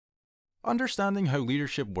Understanding how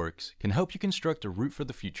leadership works can help you construct a route for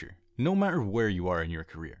the future, no matter where you are in your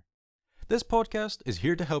career. This podcast is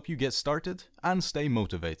here to help you get started and stay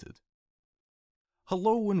motivated.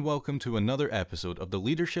 Hello and welcome to another episode of the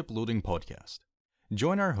Leadership Loading Podcast.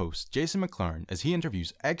 Join our host, Jason McLaren, as he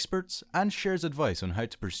interviews experts and shares advice on how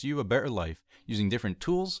to pursue a better life using different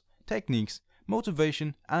tools, techniques,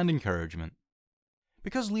 motivation, and encouragement.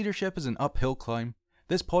 Because leadership is an uphill climb,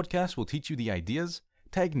 this podcast will teach you the ideas,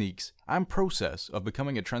 techniques, and process of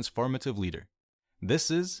becoming a transformative leader.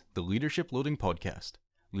 This is the Leadership Loading Podcast.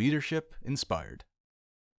 Leadership Inspired.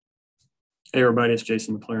 Hey everybody, it's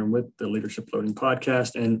Jason McLaren with the Leadership Loading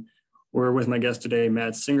Podcast, and we're with my guest today,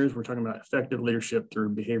 Mads Singers. We're talking about effective leadership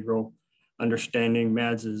through behavioral understanding.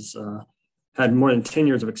 Mads has had more than 10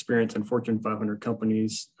 years of experience in Fortune 500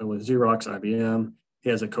 companies with Xerox, IBM. He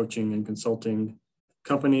has a coaching and consulting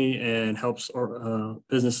company and helps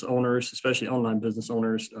business owners, especially online business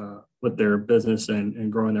owners, with their business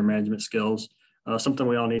and growing their management skills. Something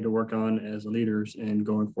we all need to work on as leaders and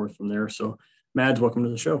going forth from there. So Mads, welcome to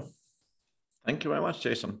the show. Thank you very much,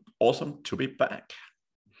 Jason. Awesome to be back.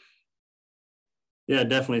 Yeah,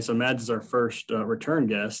 definitely. So Mads is our first return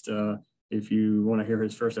guest. If you want to hear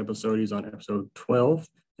his first episode, he's on episode 12.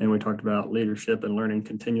 And we talked about leadership and learning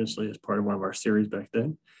continuously as part of one of our series back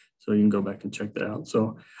then. So you can go back and check that out.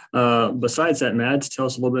 So besides that, Mads, tell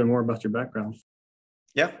us a little bit more about your background.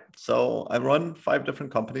 Yeah, so I run 5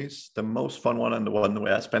 different companies. The most fun one and the one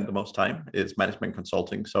where I spend the most time is management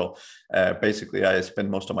consulting. So basically, I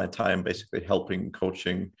spend most of my time basically helping,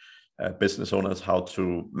 coaching business owners how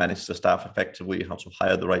to manage the staff effectively, how to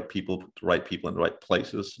hire the right people, put the right people in the right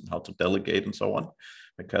places, and how to delegate and so on.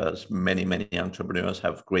 Because many entrepreneurs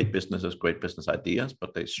have great businesses, great business ideas,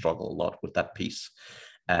 but they struggle a lot with that piece.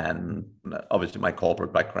 And obviously my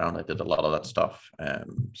corporate background, I did a lot of that stuff.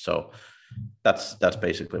 So that's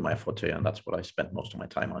basically my forte, and that's what I spent most of my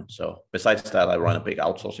time on. So besides that, I run a big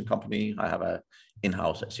outsourcing company. I have a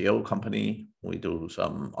in-house SEO company. We do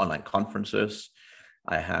some online conferences.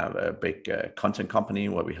 I have a big content company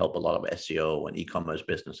where we help a lot of SEO and e-commerce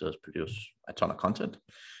businesses produce a ton of content.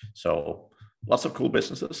 So lots of cool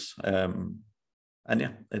businesses. And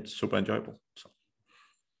yeah, it's super enjoyable. So.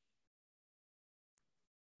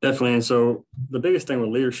 Definitely. And so the biggest thing with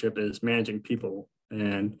leadership is managing people.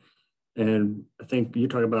 And I think you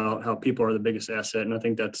talk about how people are the biggest asset. And I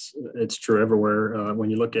think it's true everywhere. When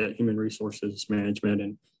you look at human resources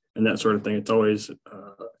management and that sort of thing, it's always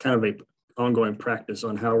kind of a ongoing practice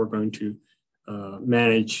on how we're going to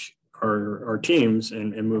manage our teams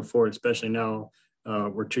and move forward, especially now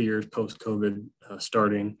we're 2 years post-COVID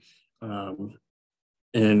starting.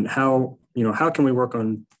 And how can we work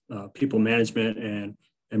on people management and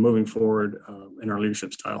moving forward in our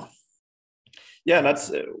leadership style? Yeah, and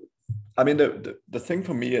that's, I mean, the thing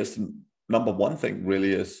for me is, number one thing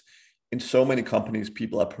really is, in so many companies,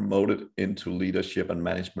 people are promoted into leadership and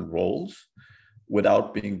management roles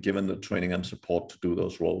without being given the training and support to do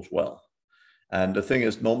those roles well. And the thing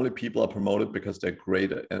is, normally people are promoted because they're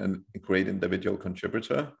great and a great individual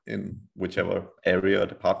contributor in whichever area or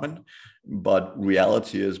department. But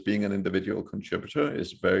reality is, being an individual contributor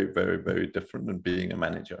is very, very, very different than being a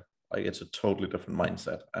manager. Like, it's a totally different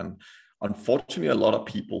mindset. And unfortunately, a lot of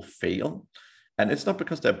people fail. And it's not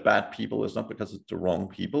because they're bad people. It's not because it's the wrong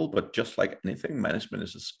people. But just like anything, management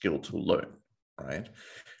is a skill to learn, right?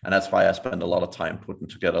 And that's why I spend a lot of time putting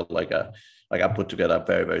together I put together a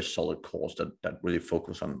very, very solid course that really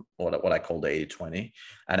focus on what I call the 80-20.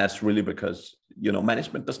 And that's really because,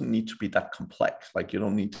 management doesn't need to be that complex. Like, you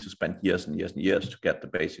don't need to spend years and years and years to get the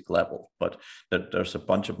basic level, but there's a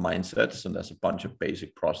bunch of mindsets and there's a bunch of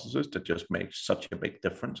basic processes that just make such a big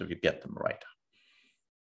difference if you get them right.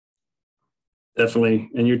 Definitely.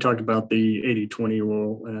 And you talked about the 80-20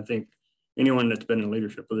 rule. And I think anyone that's been in a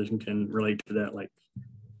leadership position can relate to that. Like,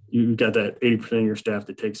 you've got that 80% of your staff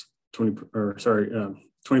that takes 20%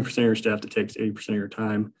 of your staff that takes 80% of your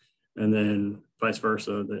time, and then vice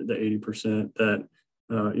versa, the 80% that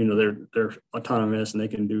they're autonomous and they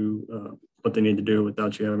can do what they need to do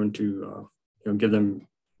without you having to give them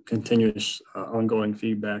continuous ongoing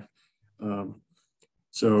feedback.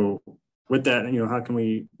 So with that, how can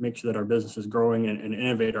we make sure that our business is growing and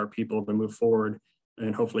innovate our people to move forward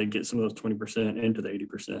and hopefully get some of those 20% into the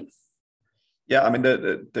 80%? Yeah, I mean,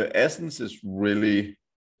 the essence is really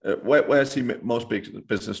where I see most big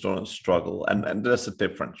business owners struggle, and there's a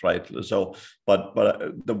difference, right? So, but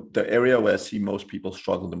the area where I see most people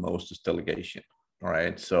struggle the most is delegation,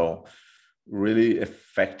 right? So, really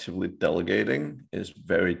effectively delegating is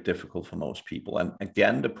very difficult for most people. And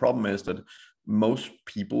again, the problem is that most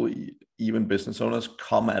people, even business owners,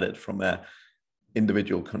 come at it from a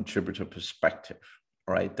individual contributor perspective,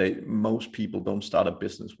 right? Most people don't start a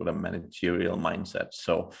business with a managerial mindset.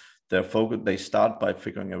 So they're focused, they start by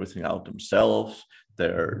figuring everything out themselves. They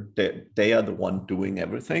are the one doing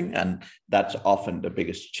everything. And that's often the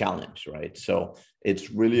biggest challenge, right? So it's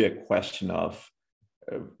really a question of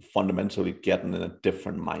fundamentally getting in a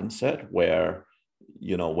different mindset where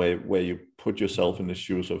you put yourself in the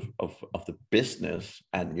shoes of the business,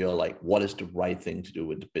 and you're like, what is the right thing to do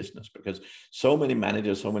with the business? Because so many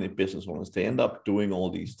managers, so many business owners, they end up doing all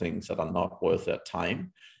these things that are not worth their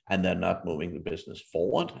time, and they're not moving the business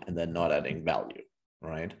forward, and they're not adding value,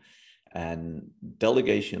 right? And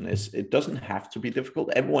delegation it doesn't have to be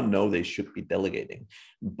difficult. Everyone knows they should be delegating,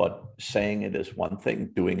 but saying it is one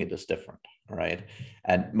thing, doing it is different, right?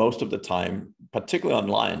 And most of the time, particularly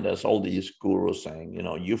online, there's all these gurus saying,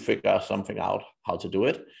 you figure something out how to do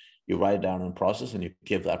it, you write it down in process, and you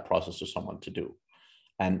give that process to someone to do.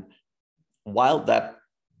 And while that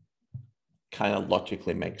kind of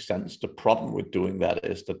logically makes sense, the problem with doing that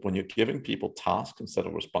is that when you're giving people tasks instead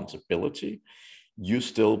of responsibility, you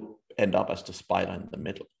still end up as the spider in the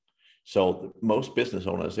middle. So most business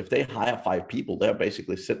owners, if they hire 5 people, they're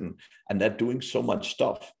basically sitting and they're doing so much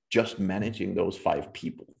stuff just managing those 5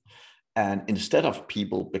 people. And instead of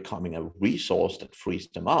people becoming a resource that frees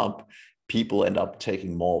them up, people end up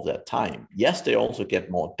taking more of their time. Yes, they also get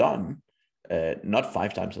more done, not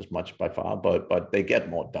 5 times as much by far, but they get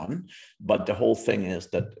more done. But the whole thing is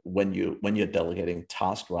that when you're delegating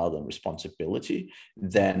task rather than responsibility,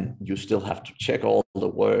 then you still have to check all the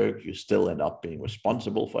work. You still end up being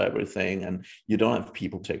responsible for everything, and you don't have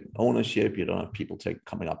people taking ownership. You don't have people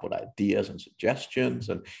coming up with ideas and suggestions,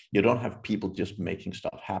 and you don't have people just making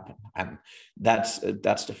stuff happen. And that's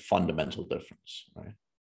the fundamental difference, right?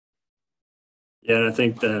 Yeah, and I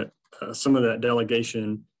think that some of that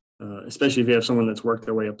delegation, especially if you have someone that's worked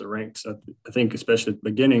their way up the ranks, I think especially at the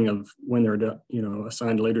beginning of when they're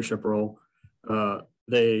assigned a leadership role,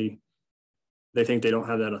 they think they don't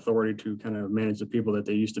have that authority to kind of manage the people that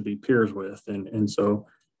they used to be peers with, and so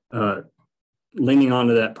leaning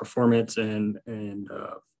onto that performance and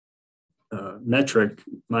metric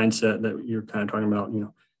mindset that you're kind of talking about,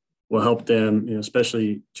 will help them,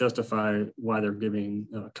 especially justify why they're giving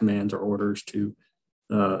commands or orders to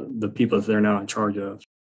the people that they're now in charge of.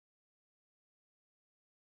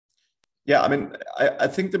 Yeah, I mean, I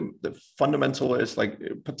think the fundamental is, like,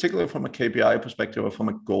 particularly from a KPI perspective or from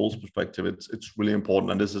a goals perspective, it's really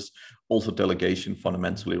important. And this is also delegation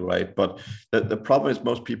fundamentally, right? But the problem is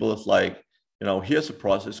most people is like, here's a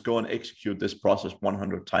process, go and execute this process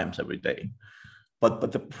 100 times every day.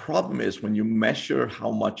 But the problem is when you measure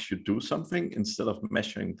how much you do something instead of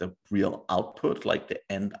measuring the real output, like the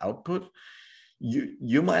end output,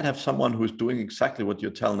 you might have someone who's doing exactly what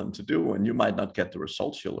you're telling them to do, and you might not get the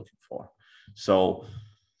results you're looking for. So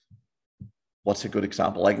what's a good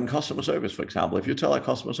example? Like in customer service, for example, if you tell a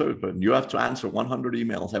customer service person, you have to answer 100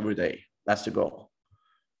 emails every day, that's the goal.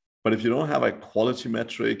 But if you don't have a quality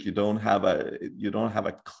metric, you don't have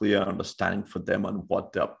a clear understanding for them on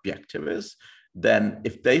what the objective is, then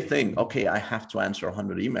if they think, okay, I have to answer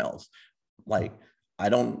 100 emails, like,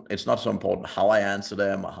 it's not so important how I answer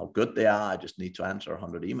them or how good they are. I just need to answer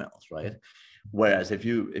 100 emails, right? Whereas if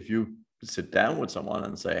you sit down with someone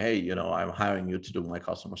and say, hey, I'm hiring you to do my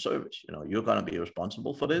customer service, you're going to be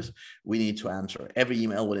responsible for this. We need to answer every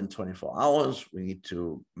email within 24 hours. We need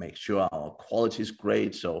to make sure our quality is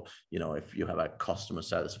great. So, if you have a customer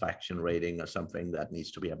satisfaction rating or something, that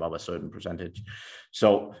needs to be above a certain percentage.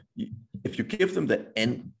 So if you give them the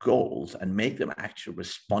end goals and make them actually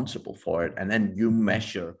responsible for it, and then you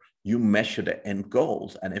measure the end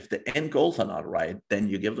goals. And if the end goals are not right, then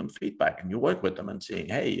you give them feedback and you work with them and saying,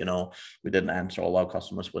 hey, we didn't answer all our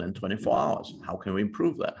customers within 24 hours. How can we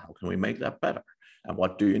improve that? How can we make that better? And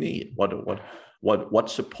what do you need? What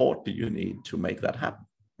support do you need to make that happen?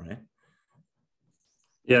 Right.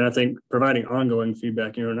 Yeah, and I think providing ongoing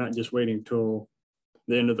feedback, not just waiting till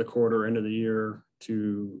the end of the quarter, end of the year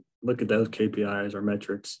to look at those KPIs or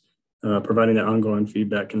metrics, providing that ongoing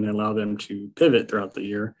feedback can allow them to pivot throughout the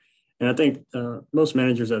year. And I think most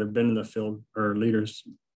managers that have been in the field, or leaders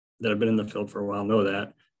that have been in the field for a while, know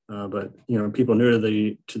that. But people new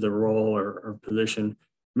to the role or position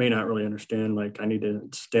may not really understand. Like, I need to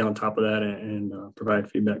stay on top of that and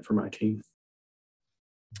provide feedback for my team.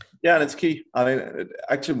 Yeah, and it's key. I mean,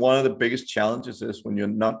 actually, one of the biggest challenges is when you're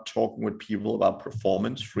not talking with people about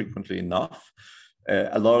performance frequently enough.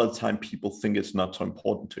 A lot of the time, people think it's not so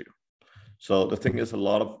important to you. So the thing is, a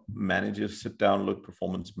lot of managers sit down, look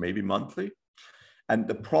performance maybe monthly. And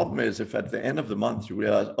the problem is, if at the end of the month you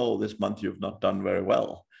realize, oh, this month you've not done very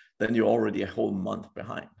well, then you're already a whole month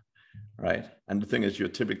behind, right? And the thing is, you're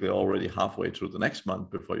typically already halfway through the next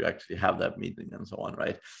month before you actually have that meeting and so on,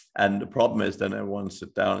 right? And the problem is then everyone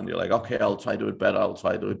sit down and you're like, okay, I'll try to do it better. I'll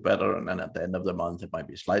try to do it better. And then at the end of the month, it might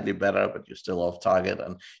be slightly better, but you're still off target.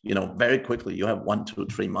 And, you know, very quickly you have 1, 2,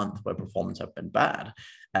 3 months where performance have been bad.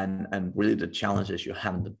 And really the challenge is you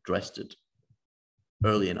haven't addressed it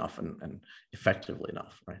early enough and effectively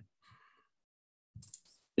enough, right?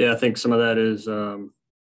 Yeah, I think some of that is,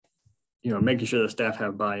 making sure the staff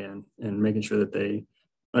have buy-in and making sure that they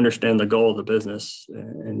understand the goal of the business.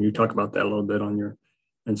 And you talk about that a little bit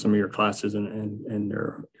in some of your classes and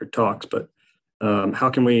your talks. But how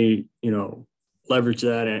can we, leverage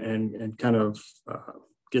that and kind of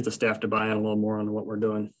get the staff to buy in a little more on what we're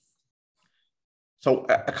doing? So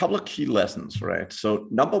a couple of key lessons, right? So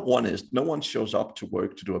number one is no one shows up to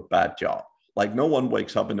work to do a bad job. Like no one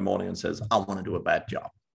wakes up in the morning and says, I want to do a bad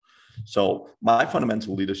job. So my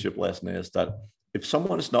fundamental leadership lesson is that if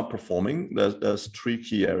someone is not performing, there's 3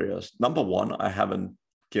 key areas. Number one, I haven't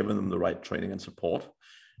given them the right training and support.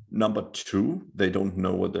 Number 2, they don't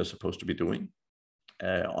know what they're supposed to be doing.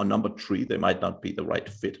 Or number 3, they might not be the right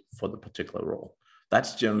fit for the particular role.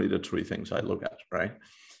 That's generally the 3 things I look at, right?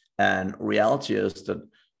 And reality is that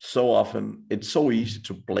so often it's so easy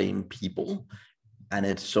to blame people, and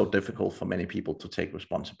it's so difficult for many people to take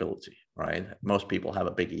responsibility, right? Most people have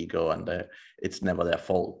a big ego and it's never their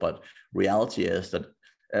fault. But reality is that,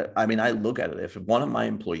 I look at it, if one of my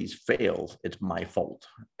employees fails, it's my fault.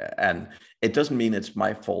 And it doesn't mean it's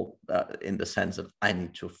my fault in the sense that I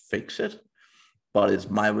need to fix it, but it's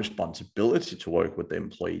my responsibility to work with the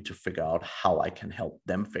employee to figure out how I can help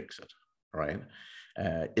them fix it, right?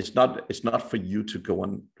 It's not for you to go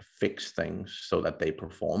and fix things so that they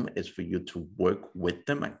perform. It's for you to work with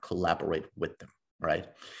them and collaborate with them, right?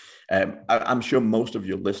 I'm sure most of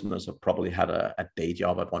your listeners have probably had a day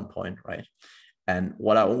job at one point, right? And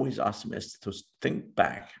what I always ask them is to think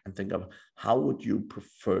back and think of how would you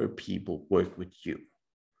prefer people work with you,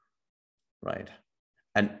 right?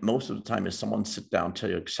 And most of the time is someone sit down, tell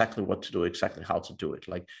you exactly what to do, exactly how to do it.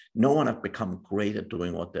 Like no one have become great at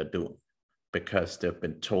doing what they're doing because they've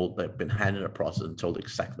been handed a process and told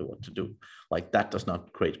exactly what to do. Like that does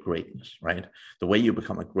not create greatness, right? The way you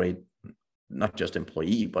become a great, not just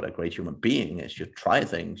employee, but a great human being is you try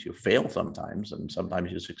things, you fail sometimes, and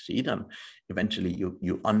sometimes you succeed, and eventually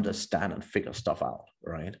you understand and figure stuff out,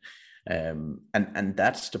 right? And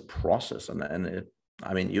that's the process.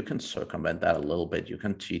 You can circumvent that a little bit. You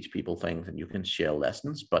can teach people things and you can share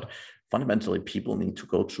lessons, but fundamentally people need to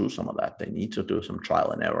go through some of that. They need to do some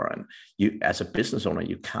trial and error. And you, as a business owner,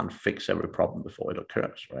 you can't fix every problem before it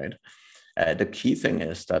occurs, right? The key thing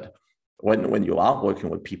is that when you are working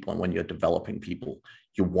with people and when you're developing people,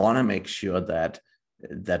 you want to make sure that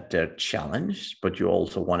they're challenged, but you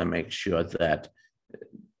also want to make sure that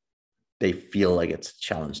they feel like it's a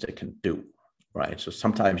challenge they can do. Right. So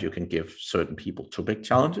sometimes you can give certain people too big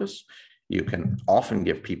challenges. You can often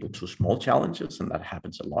give people too small challenges, and that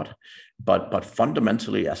happens a lot. But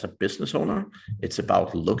fundamentally, as a business owner, it's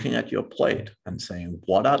about looking at your plate and saying,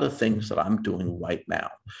 what are the things that I'm doing right now?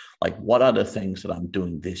 Like, what are the things that I'm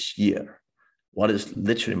doing this year? What is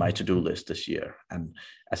literally my to-do list this year? And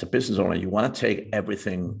as a business owner, you want to take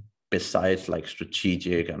everything besides like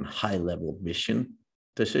strategic and high-level vision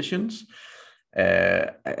decisions.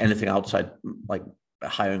 Anything outside like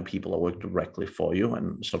hiring people that work directly for you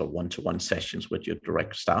and sort of one-to-one sessions with your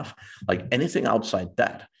direct staff, like anything outside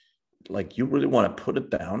that, like you really want to put it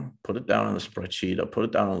down on a spreadsheet or put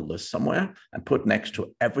it down on a list somewhere and put next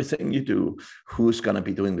to everything you do, who's going to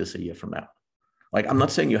be doing this a year from now. Like, I'm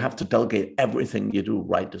not saying you have to delegate everything you do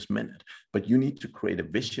right this minute, but you need to create a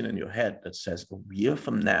vision in your head that says a year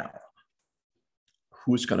from now,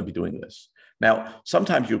 who's going to be doing this? Now,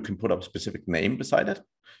 sometimes you can put a specific name beside it.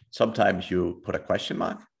 Sometimes you put a question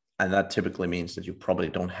mark, and that typically means that you probably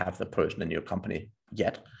don't have the person in your company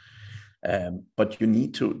yet. But you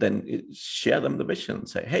need to then share them the vision and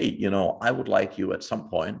say, hey, I would like you at some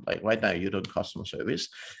point, like right now you're doing customer service.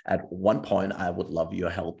 At one point, I would love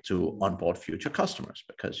your help to onboard future customers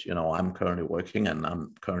because, I'm currently working and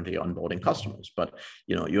I'm currently onboarding customers, but,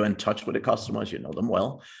 you're in touch with the customers, you know them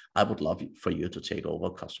well. I would love for you to take over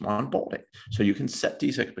customer onboarding. So you can set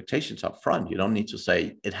these expectations up front. You don't need to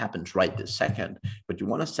say it happens right this second, but you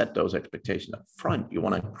want to set those expectations up front. You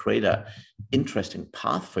want to create an interesting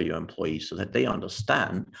path for your employees so that they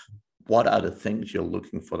understand what are the things you're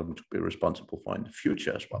looking for them to be responsible for in the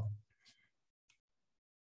future as well.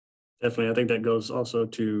 Definitely. I think that goes also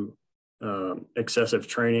to excessive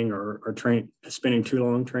training or spending too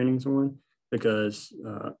long training someone, because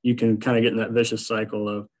you can kind of get in that vicious cycle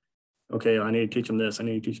of, okay, I need to teach them this, I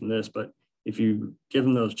need to teach them this, but if you give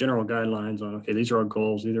them those general guidelines on, okay, these are our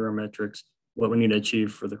goals, these are our metrics, what we need to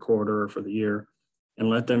achieve for the quarter or for the year, and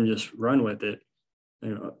let them just run with it,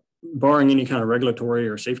 barring any kind of regulatory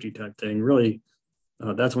or safety type thing, really,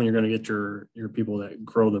 that's when you're going to get your people that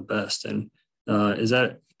grow the best. And is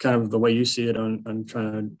that kind of the way you see it on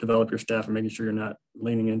trying to develop your staff and making sure you're not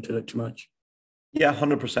leaning into it too much? Yeah,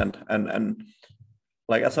 100%. And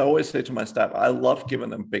like, as I always say to my staff, I love giving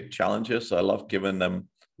them big challenges. I love giving them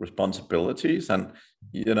responsibilities. And,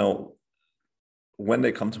 when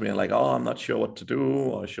they come to me and like, oh, I'm not sure what to do,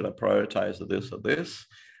 or should I prioritize this or this?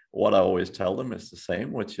 What I always tell them is the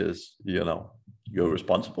same, which is, you're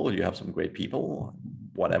responsible. You have some great people,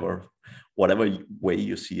 whatever way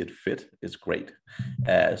you see it fit is great.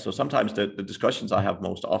 So sometimes the discussions I have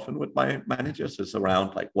most often with my managers is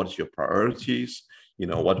around like, what's your priorities?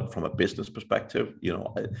 What from a business perspective,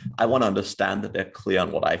 I want to understand that they're clear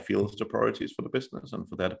on what I feel is the priorities for the business and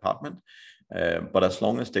for their department. But as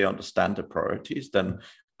long as they understand the priorities, then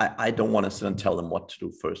I don't want to sit and tell them what to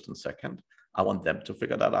do first and second. I want them to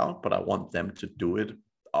figure that out, but I want them to do it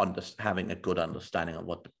having a good understanding of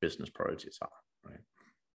what the business priorities are. Right.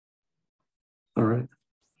 All right.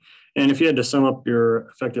 And if you had to sum up your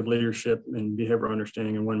effective leadership and behavioral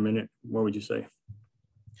understanding in 1 minute, what would you say?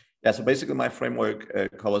 Yeah, so basically my framework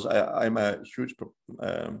covers, I'm a huge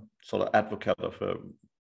sort of advocate of a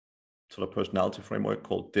sort of personality framework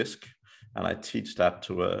called DISC. And I teach that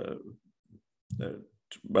to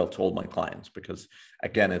all my clients, because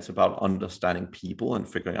again, it's about understanding people and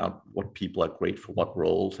figuring out what people are great for what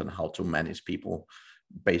roles and how to manage people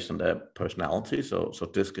based on their personality. So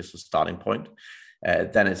DISC is the starting point.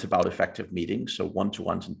 Then it's about effective meetings. So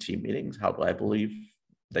one-to-ones and team meetings, how do I believe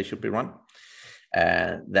they should be run?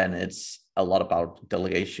 Then it's a lot about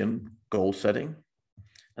delegation, goal setting,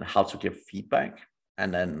 and how to give feedback.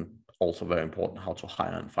 And then also very important, how to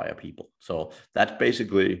hire and fire people. So that's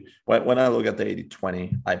basically, when I look at the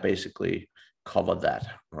 80-20, I basically cover that,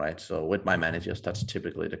 right? So with my managers, that's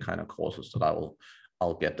typically the kind of courses that I'll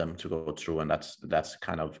get them to go through. And that's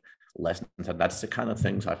kind of lessons, and that's the kind of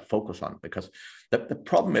things I focus on, because the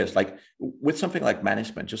problem is, like with something like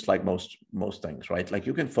management, just like most things, right? Like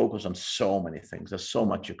you can focus on so many things. There's so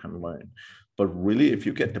much you can learn, but really, if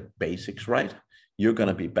you get the basics right, you're going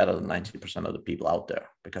to be better than 90% of the people out there,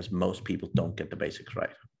 because most people don't get the basics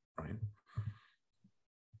right.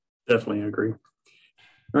 Definitely agree.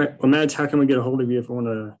 All right. Well, Mads, how can we get a hold of you if we want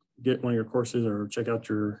to get one of your courses or check out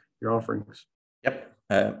your offerings? Yep.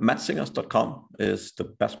 MadsSingers.com is the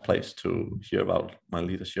best place to hear about my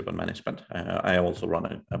leadership and management. I also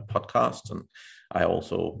run a podcast, and I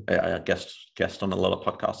guest on a lot of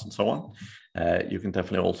podcasts and so on. You can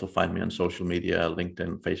definitely also find me on social media,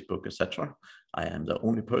 LinkedIn, Facebook, etc. I am the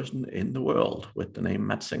only person in the world with the name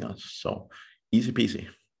Mads Singers. So easy peasy.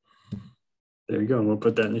 There you go. And we'll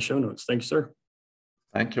put that in the show notes. Thank you, sir.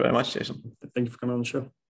 Thank you very much, Jason. Thank you for coming on the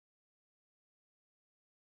show.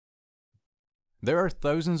 There are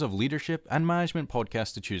thousands of leadership and management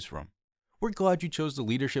podcasts to choose from. We're glad you chose the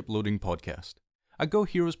Leadership Loading Podcast, a Go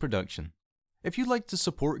Heroes production. If you'd like to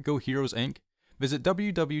support Go Heroes Inc., visit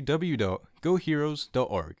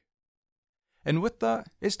www.goheroes.org. And with that,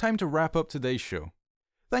 it's time to wrap up today's show.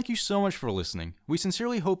 Thank you so much for listening. We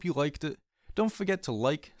sincerely hope you liked it. Don't forget to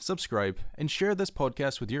like, subscribe, and share this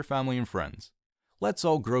podcast with your family and friends. Let's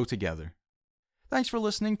all grow together. Thanks for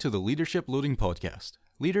listening to the Leadership Loading Podcast.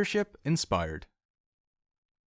 Leadership Inspired.